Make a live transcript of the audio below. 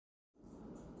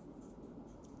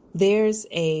There's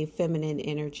a feminine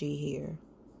energy here.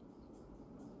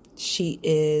 She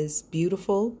is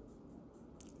beautiful,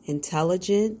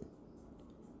 intelligent.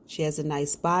 She has a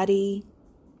nice body,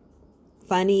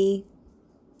 funny,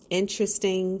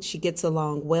 interesting. She gets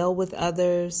along well with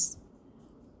others.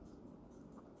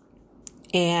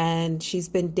 And she's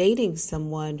been dating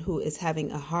someone who is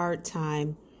having a hard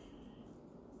time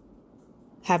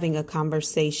having a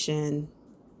conversation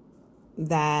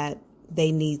that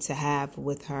they need to have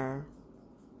with her.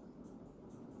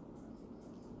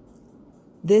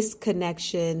 This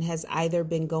connection has either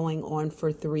been going on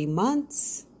for 3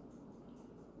 months.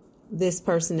 This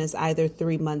person is either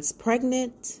 3 months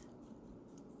pregnant,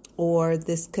 or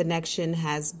this connection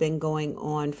has been going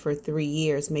on for 3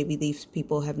 years. Maybe these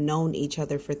people have known each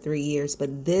other for 3 years,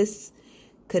 but this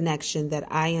connection that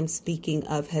I am speaking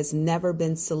of has never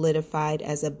been solidified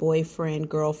as a boyfriend,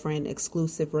 girlfriend,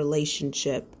 exclusive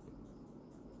relationship.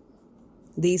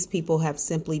 These people have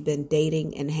simply been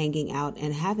dating and hanging out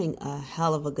and having a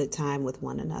hell of a good time with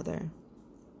one another.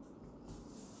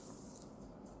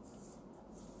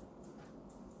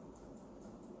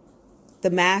 The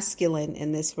masculine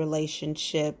in this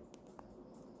relationship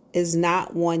is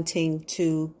not wanting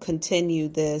to continue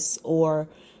this or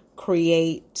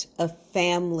create a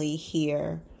family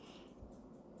here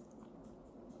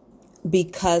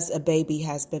because a baby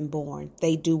has been born.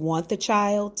 They do want the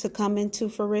child to come into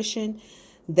fruition.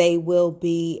 They will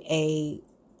be a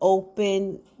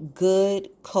open, good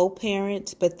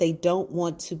co-parent, but they don't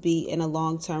want to be in a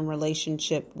long-term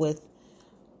relationship with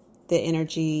the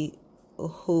energy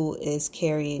who is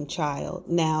carrying child.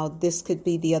 Now, this could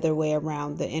be the other way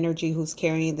around. The energy who's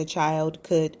carrying the child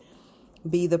could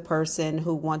be the person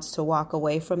who wants to walk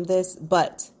away from this,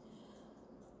 but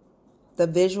the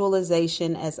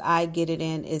visualization as I get it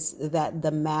in is that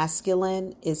the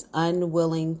masculine is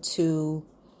unwilling to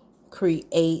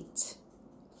create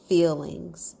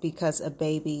feelings because a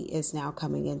baby is now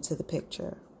coming into the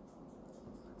picture.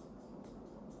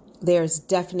 There's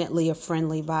definitely a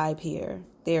friendly vibe here.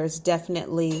 There's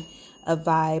definitely a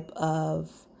vibe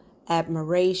of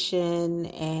admiration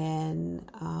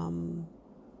and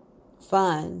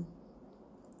fun.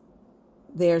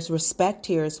 There's respect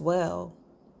here as well.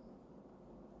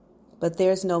 But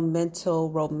there's no mental,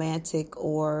 romantic,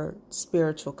 or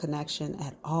spiritual connection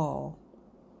at all.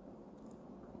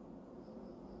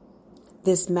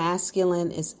 This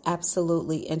masculine is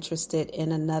absolutely interested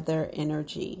in another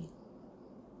energy.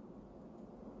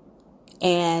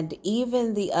 And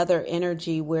even the other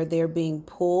energy where they're being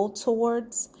pulled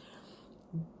towards,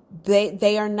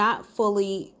 they are not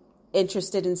fully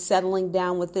interested in settling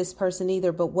down with this person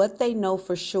either. But what they know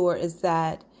for sure is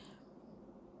that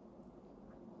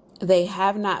they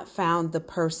have not found the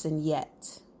person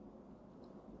yet.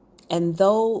 And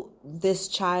though this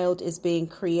child is being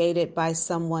created by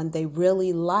someone they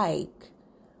really like,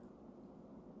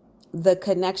 the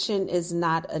connection is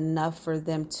not enough for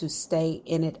them to stay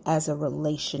in it as a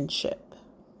relationship.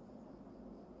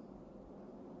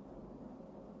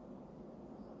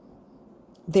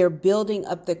 They're building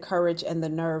up the courage and the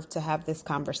nerve to have this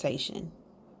conversation.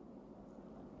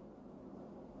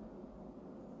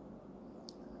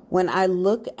 When I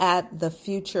look at the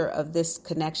future of this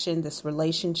connection, this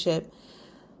relationship,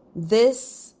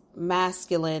 this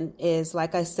masculine is,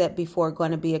 like I said before,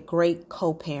 going to be a great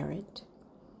co-parent.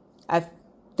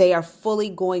 They are fully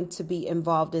going to be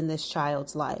involved in this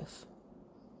child's life.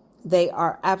 They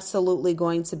are absolutely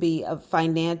going to be a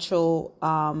financial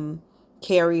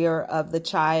carrier of the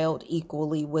child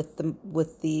equally with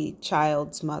the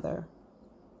child's mother.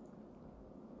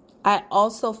 I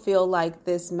also feel like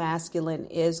this masculine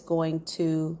is going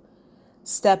to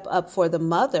step up for the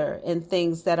mother in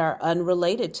things that are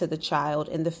unrelated to the child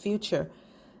in the future.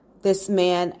 This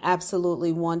man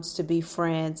absolutely wants to be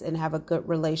friends and have a good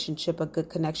relationship, a good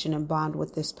connection and bond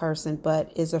with this person,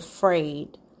 but is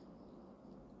afraid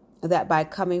that by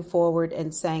coming forward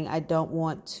and saying, I don't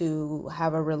want to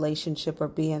have a relationship or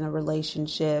be in a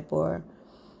relationship or,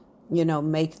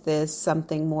 make this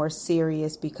something more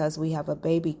serious because we have a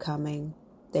baby coming,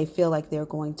 they feel like they're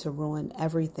going to ruin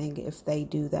everything if they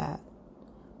do that.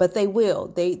 But they will.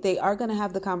 They are going to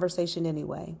have the conversation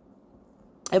anyway.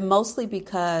 And mostly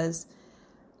because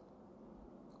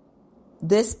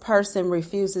this person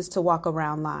refuses to walk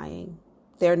around lying.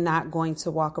 They're not going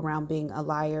to walk around being a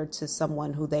liar to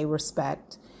someone who they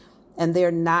respect. And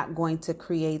they're not going to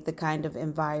create the kind of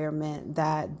environment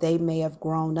that they may have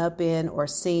grown up in or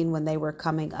seen when they were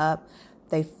coming up.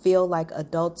 They feel like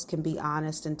adults can be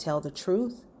honest and tell the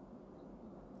truth.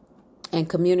 And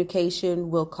communication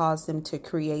will cause them to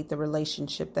create the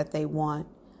relationship that they want.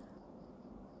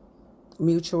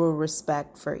 mutual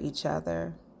respect for each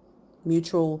other,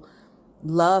 mutual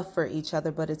love for each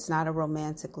other, but it's not a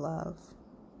romantic love.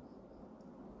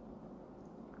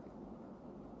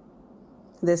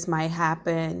 This might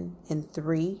happen in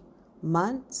 3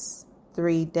 months,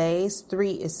 3 days.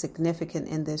 3 is significant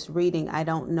in this reading. I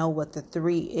don't know what the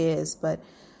 3 is, but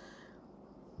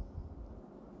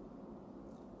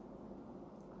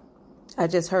I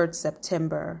just heard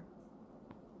September.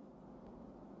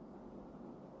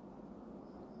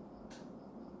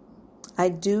 I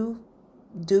do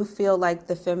feel like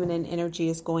the feminine energy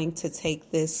is going to take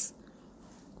this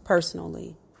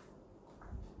personally.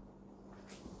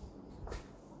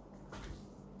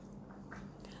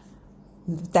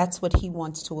 That's what he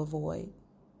wants to avoid.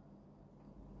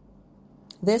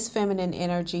 This feminine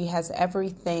energy has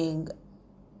everything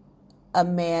a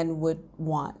man would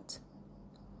want.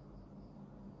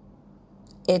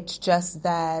 It's just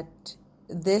that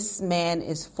this man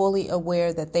is fully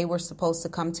aware that they were supposed to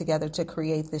come together to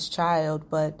create this child,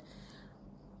 but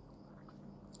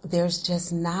there's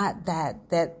just not that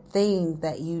thing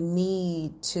that you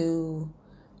need to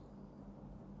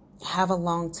have a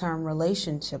long-term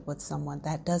relationship with someone.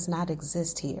 That does not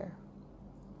exist here.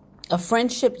 A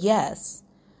friendship, yes,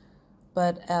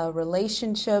 but a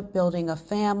relationship, building a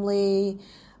family,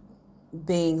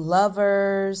 being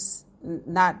lovers,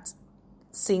 not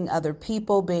seeing other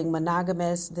people, being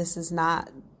monogamous, this is not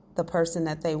the person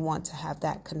that they want to have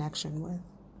that connection with.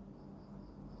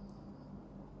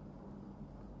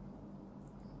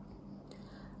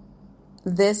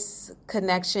 This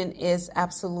connection is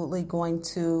absolutely going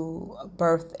to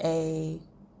birth a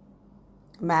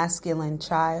masculine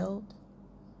child.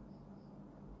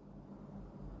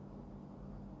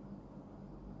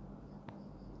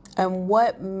 And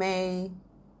what may...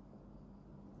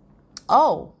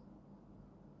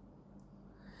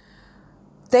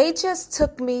 they just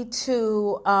took me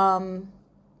to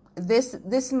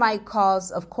this might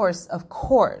cause, of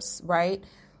course, right?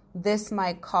 This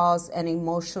might cause an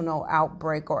emotional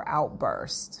outbreak or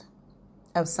outburst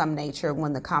of some nature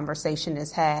when the conversation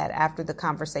is had, after the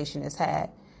conversation is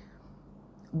had.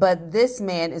 But this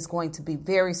man is going to be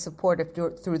very supportive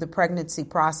through the pregnancy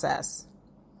process.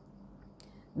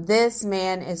 This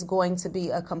man is going to be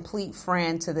a complete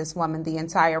friend to this woman the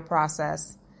entire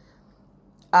process.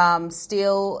 This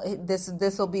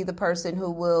will be the person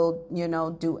who will,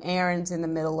 do errands in the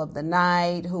middle of the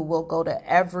night, who will go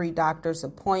to every doctor's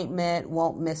appointment,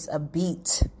 won't miss a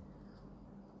beat.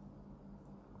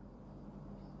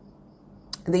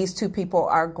 These two people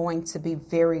are going to be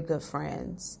very good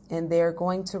friends, and they're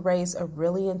going to raise a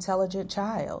really intelligent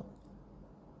child.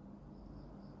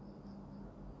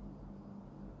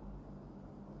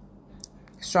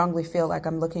 I strongly feel like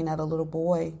I'm looking at a little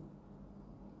boy.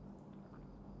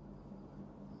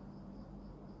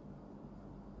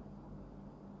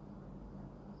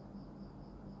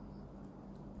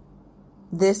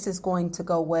 This is going to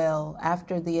go well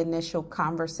after the initial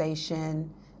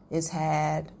conversation is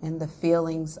had and the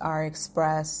feelings are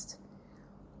expressed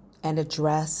and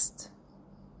addressed.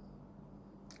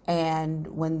 And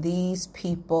when these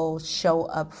people show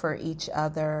up for each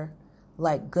other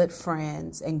like good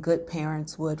friends and good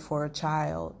parents would for a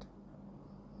child,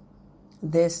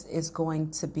 this is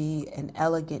going to be an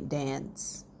elegant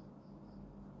dance.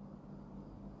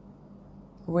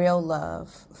 Real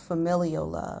love, familial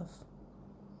love.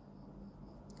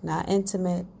 Not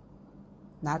intimate,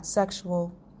 not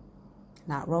sexual,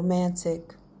 not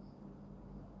romantic.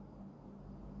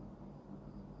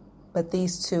 But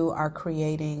these two are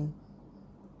creating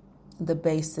the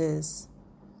basis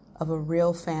of a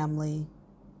real family,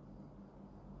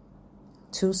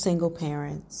 2 single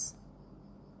parents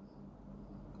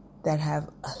that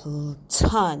have a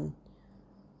ton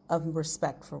of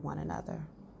respect for one another.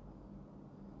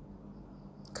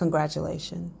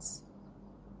 Congratulations.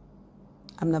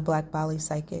 I'm the Black Bali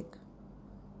Psychic.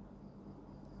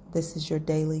 This is your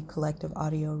daily collective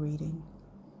audio reading.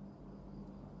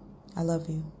 I love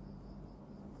you.